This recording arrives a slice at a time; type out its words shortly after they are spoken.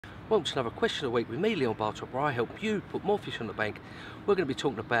Welcome to another question of the week with me, Leon BARTROPP, where I help you put more fish on the bank. We're going to be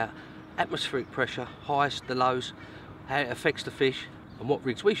talking about atmospheric pressure, highs, the lows, how it affects the fish, and what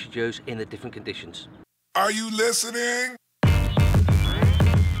rigs we should use in the different conditions. Are you listening?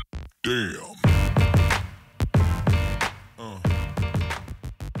 Damn.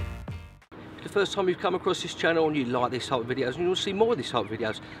 If the first time you've come across this channel and you like this type of videos and you want to see more of these type of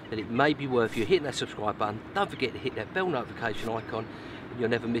videos, then it may be worth you hitting that subscribe button. Don't forget to hit that bell notification icon and you'll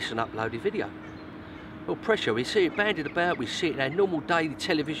never miss an uploaded video. Well, pressure, we see it bandied about, we see it in our normal daily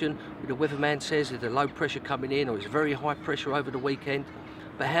television where the weatherman says there's a low pressure coming in or it's very high pressure over the weekend.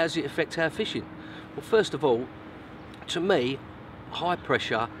 But how does it affect our fishing? Well, first of all, to me, high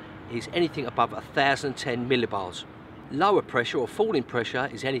pressure is anything above 1,010 millibars. Lower pressure or falling pressure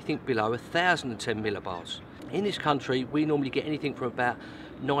is anything below 1,010 millibars. In this country, we normally get anything from about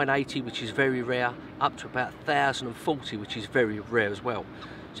 980, which is very rare, up to about 1,040, which is very rare as well.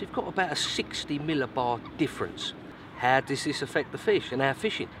 So you've got about a 60 millibar difference. How does this affect the fish and our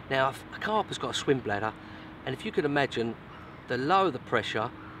fishing? Now, a carp has got a swim bladder, and if you could imagine, the lower the pressure,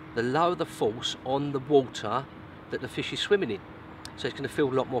 the lower the force on the water that the fish is swimming in. So it's going to feel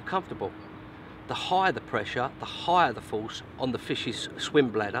a lot more comfortable. The higher the pressure, the higher the force on the fish's swim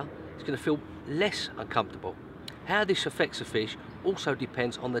bladder, it's going to feel less uncomfortable. How this affects the fish also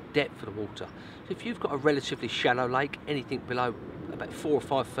depends on the depth of the water. So if you've got a relatively shallow lake, anything below about 4 or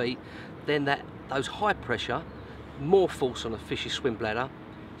 5 feet, then those high pressure, more force on the fish's swim bladder,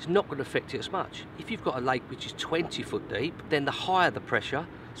 it's not going to affect it as much. If you've got a lake which is 20 foot deep, then the higher the pressure,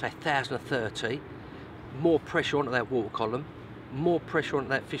 say 1,030, more pressure onto that water column, more pressure onto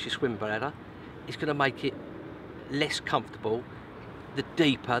that fish's swim bladder, it's going to make it less comfortable the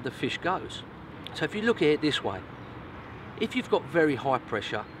deeper the fish goes. So if you look at it this way, if you've got very high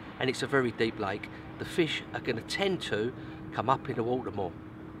pressure and it's a very deep lake, the fish are going to tend to come up in the water more.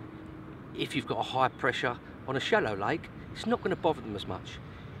 If you've got a high pressure on a shallow lake, it's not going to bother them as much.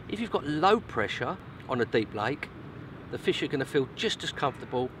 If you've got low pressure on a deep lake, the fish are going to feel just as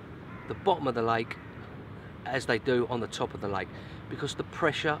comfortable at the bottom of the lake as they do on the top of the lake, because the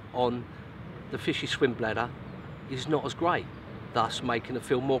pressure on the fish's swim bladder is not as great, thus making it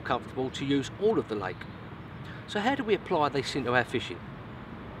feel more comfortable to use all of the lake. So how do we apply this into our fishing?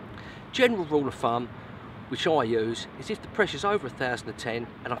 General rule of thumb, which I use, is if the pressure's over 1,010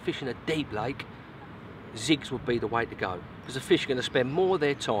 and I'm fishing a deep lake, zigs would be the way to go, because the fish are going to spend more of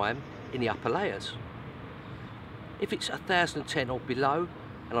their time in the upper layers. If it's 1,010 or below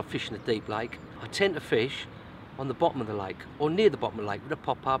and I'm fishing a deep lake, I tend to fish on the bottom of the lake or near the bottom of the lake with a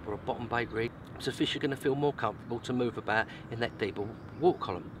pop-up or a bottom bait rig, so fish are going to feel more comfortable to move about in that deeper water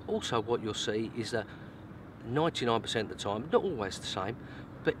column. Also, what you'll see is that 99% of the time, not always the same,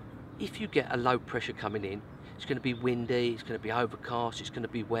 but if you get a low pressure coming in, it's going to be windy, it's going to be overcast, it's going to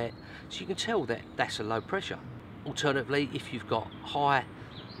be wet, so you can tell that that's a low pressure. Alternatively, if you've got high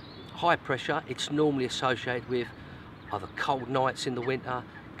pressure, it's normally associated with either cold nights in the winter,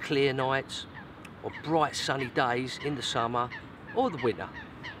 clear nights, or bright sunny days in the summer or the winter.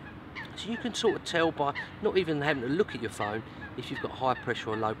 So you can sort of tell by not even having to look at your phone if you've got high pressure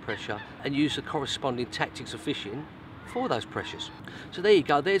or low pressure, and use the corresponding tactics of fishing for those pressures. So there you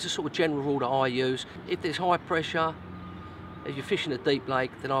go, there's a sort of general rule that I use. If there's high pressure, if you're fishing a deep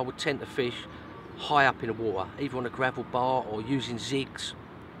lake, then I would tend to fish high up in the water, either on a gravel bar or using zigs.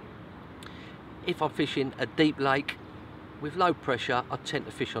 If I'm fishing a deep lake with low pressure, I tend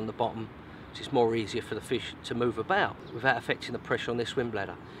to fish on the bottom, so it's more easier for the fish to move about without affecting the pressure on their swim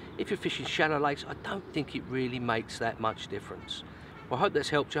bladder. If you're fishing shallow lakes, I don't think it really makes that much difference. Well, I hope that's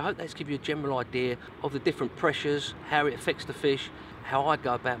helped you. I hope that's given you a general idea of the different pressures, how it affects the fish, how I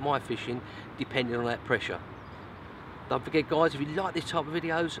go about my fishing depending on that pressure. Don't forget, guys, if you like this type of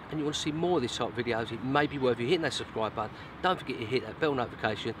videos and you want to see more of this type of videos, it may be worth you hitting that subscribe button. Don't forget to hit that bell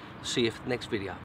notification to see you for the next video.